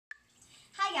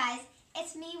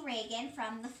it's me, Reagan,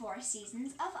 from the Four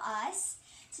Seasons of Us.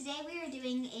 Today we are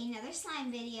doing another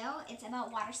slime video. It's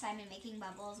about water slime and making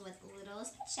bubbles with little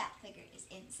shop figures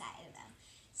inside of them.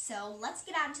 So let's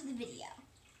get on to the video.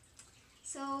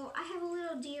 So I have a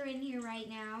little deer in here right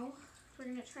now. We're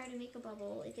going to try to make a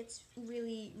bubble. It gets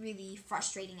really, really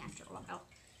frustrating after a while.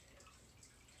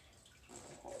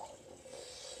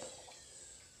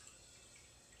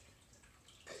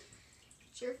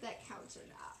 Not sure if that counts or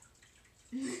not.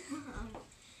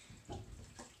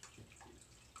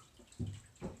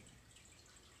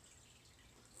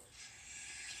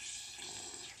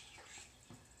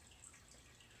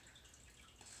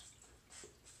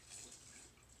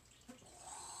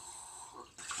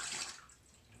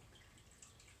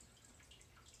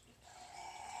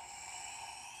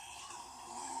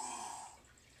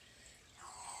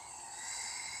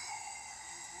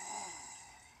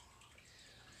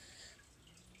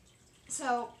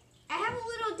 So I have a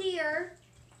little deer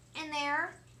in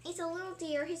there. It's a little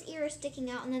deer. His ear is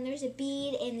sticking out, and then there's a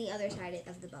bead in the other side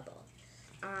of the bubble.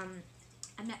 I'm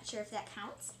not sure if that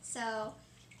counts. So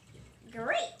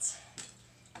great.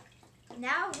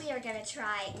 Now we are going to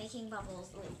try making bubbles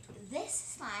with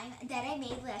this slime that I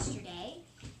made yesterday.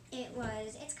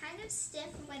 It's kind of stiff,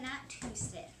 but not too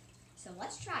stiff. So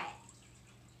let's try it.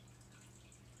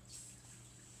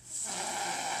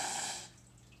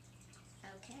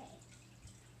 Okay.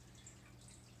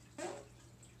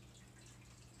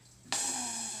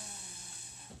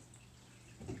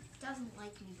 Doesn't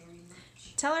like me very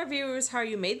much. Tell our viewers how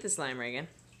you made the slime, Reagan.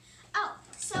 Oh,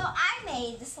 so I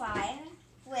made the slime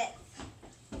with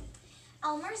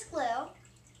Elmer's glue.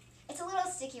 It's a little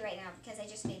sticky right now because I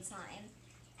just made slime.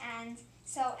 And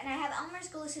I have Elmer's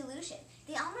glue solution.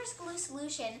 The Elmer's glue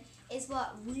solution is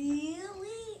what really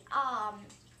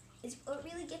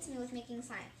gets me with making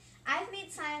slime. I've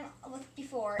made slime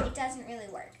before. It doesn't really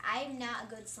work. I'm not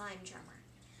a good slime charmer.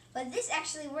 But this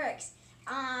actually works.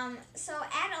 So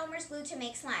add Elmer's glue to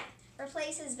make slime.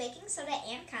 Replaces baking soda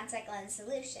and contact lens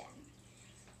solution.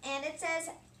 And it says,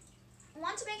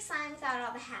 want to make slime without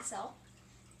all the hassle?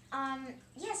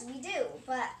 Yes, we do,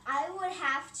 but I would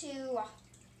have to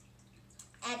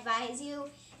advise you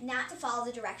not to follow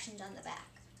the directions on the back.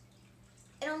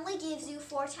 It only gives you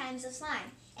 4 times of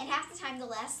slime, and half the time the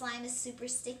last slime is super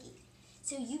sticky.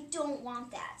 So you don't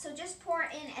want that. So just pour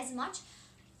in as much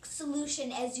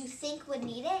solution as you think would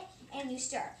need it, and you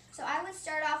stir. So I would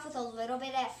start off with a little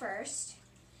bit at first,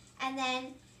 and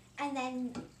then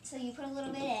so you put a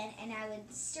little bit in, and I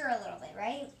would stir a little bit,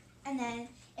 right? And then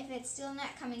if it's still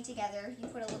not coming together, you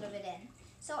put a little bit in.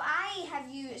 So I have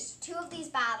used 2 of these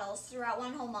bottles throughout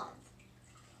 1 whole month.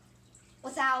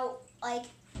 Without, I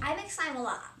make slime a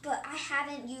lot, but I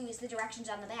haven't used the directions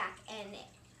on the back, and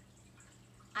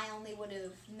I only would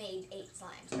have made 8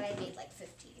 slimes, but I made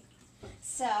 15.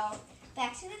 So,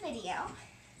 back to the video.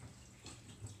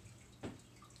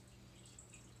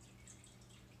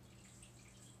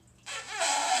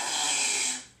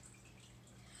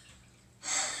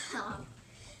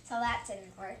 So that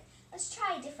didn't work. Let's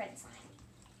try a different slime.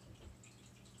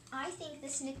 I think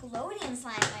this Nickelodeon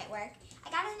slime might work. I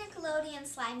got a Nickelodeon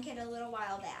slime kit a little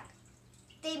while back.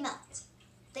 They melt.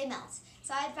 They melt.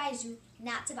 So I advise you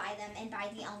not to buy them and buy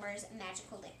the Elmer's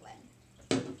Magical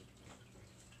Liquid.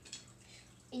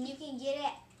 And you can get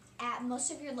it at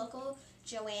most of your local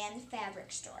Joann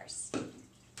fabric stores.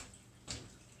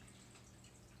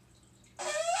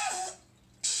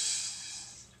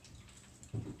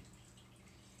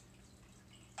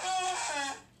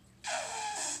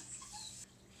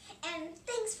 And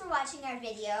thanks for watching our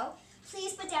video.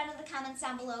 Please put down in the comments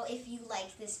down below if you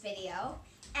like this video.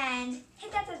 And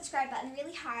hit that subscribe button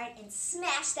really hard and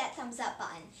smash that thumbs up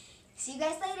button. See you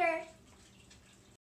guys later.